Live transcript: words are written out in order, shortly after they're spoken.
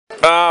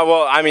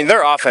Well, I mean,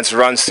 their offense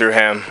runs through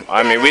him.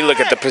 I mean, we look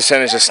at the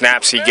percentage of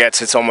snaps he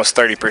gets; it's almost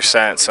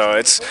 30%.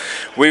 So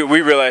we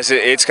realize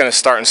it's going to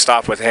start and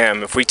stop with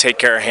him. If we take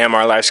care of him,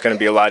 our life's going to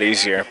be a lot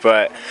easier.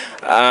 But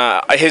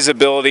his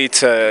ability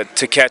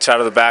to catch out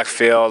of the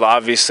backfield,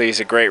 obviously, he's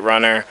a great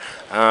runner.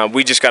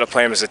 We just got to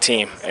play him as a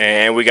team,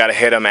 and we got to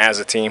hit him as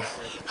a team.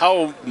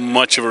 How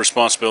much of a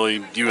responsibility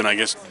do you and I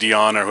guess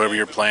Dion or whoever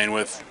you're playing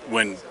with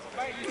when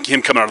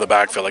him coming out of the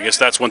backfield? I guess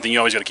that's one thing you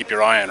always got to keep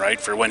your eye on, right,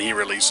 for when he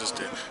releases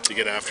to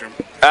get after him.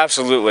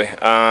 Absolutely.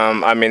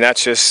 I mean,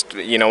 that's just,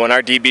 when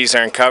our DBs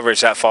are in coverage,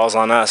 that falls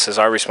on us as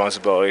our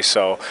responsibility.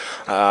 So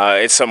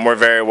it's something we're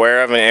very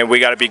aware of, and we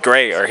got to be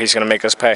great or he's going to make us pay.